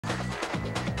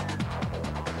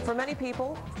For many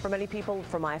people,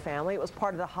 from my family, it was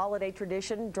part of the holiday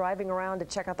tradition, driving around to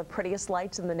check out the prettiest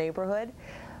lights in the neighborhood.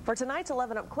 For tonight's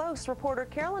 11 Up Close, reporter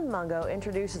Carolyn Mungo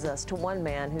introduces us to one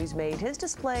man who's made his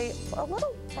display a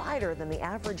little brighter than the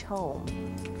average home.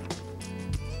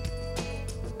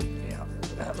 Yeah,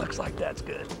 that looks like that's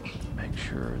good. Make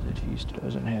sure that he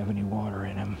doesn't have any water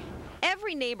in him.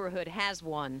 Every neighborhood has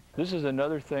one. This is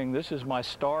another thing. This is my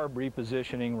star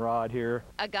repositioning rod here.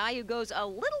 A guy who goes a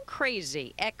little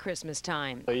crazy at Christmas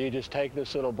time. So you just take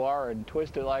this little bar and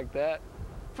twist it like that.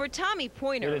 For Tommy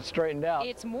Poynter, and it's straightened out.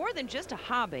 It's more than just a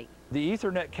hobby. The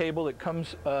Ethernet cable that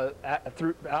comes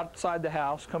outside the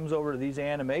house comes over to these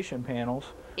animation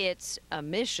panels. It's a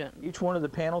mission. Each one of the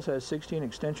panels has 16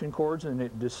 extension cords, and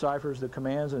it deciphers the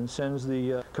commands and sends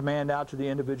the command out to the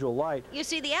individual light. You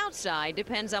see, the outside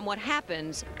depends on what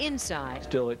happens inside.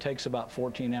 Still, it takes about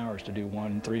 14 hours to do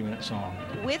one 3-minute song.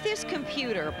 With his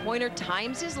computer, Poynter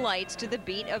times his lights to the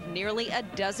beat of nearly a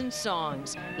dozen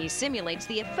songs. He simulates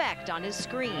the effect on his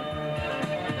screen.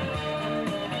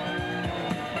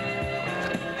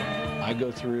 I go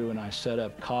through and I set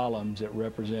up columns that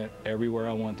represent everywhere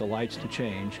I want the lights to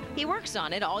change. He works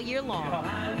on it all year long.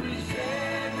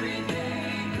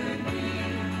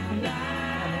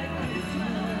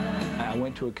 I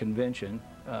went to a convention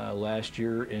last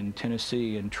year in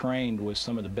Tennessee and trained with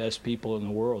some of the best people in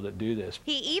the world that do this.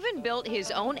 He even built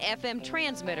his own FM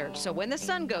transmitter, so when the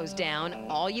sun goes down,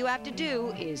 all you have to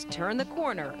do is turn the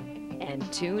corner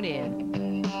and tune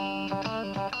in.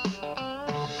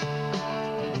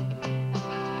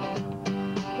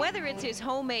 Whether it's his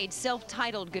homemade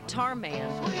self-titled Guitar Man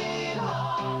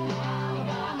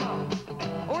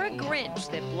or a Grinch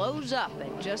that blows up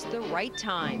at just the right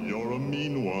time. You're a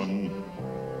mean one,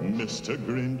 Mr.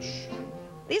 Grinch.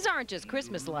 These aren't just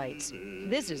Christmas lights.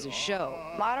 This is a show.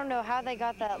 I don't know how they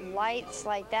got that lights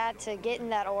like that to get in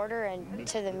that order and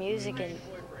to the music, and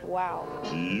wow.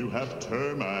 You have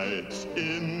termites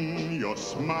in your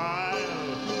smile.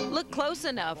 Look close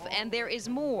enough and there is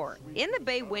more. In the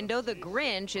bay window, the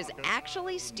Grinch is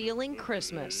actually stealing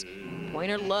Christmas.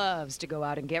 Poynter loves to go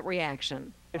out and get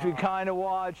reaction. If you kind of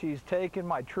watch, he's taking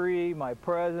my tree, my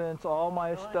presents, all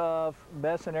my stuff,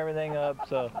 messing everything up.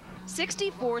 So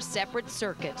 64 separate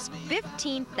circuits,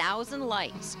 15,000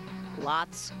 lights,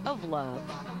 lots of love.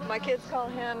 My kids call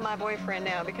him my boyfriend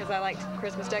now because I like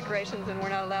Christmas decorations and we're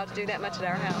not allowed to do that much at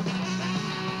our house.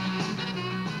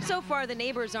 So far, the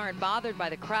neighbors aren't bothered by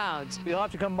the crowds. You'll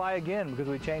have to come by again because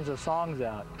we changed the songs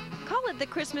out. Call it the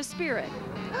Christmas spirit.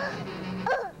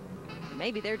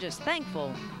 Maybe they're just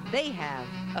thankful they have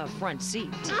a front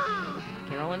seat.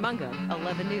 Carolyn Mungo,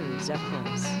 11 News Up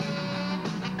Close.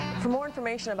 For more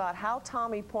information about how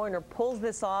Tommy Poynter pulls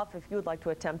this off, if you would like to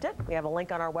attempt it, we have a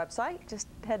link on our website. Just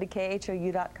head to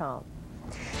KHOU.com.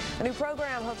 A new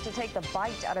program hopes to take the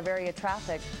bite out of area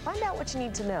traffic. Find out what you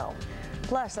need to know.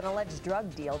 Plus, an alleged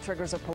drug deal triggers a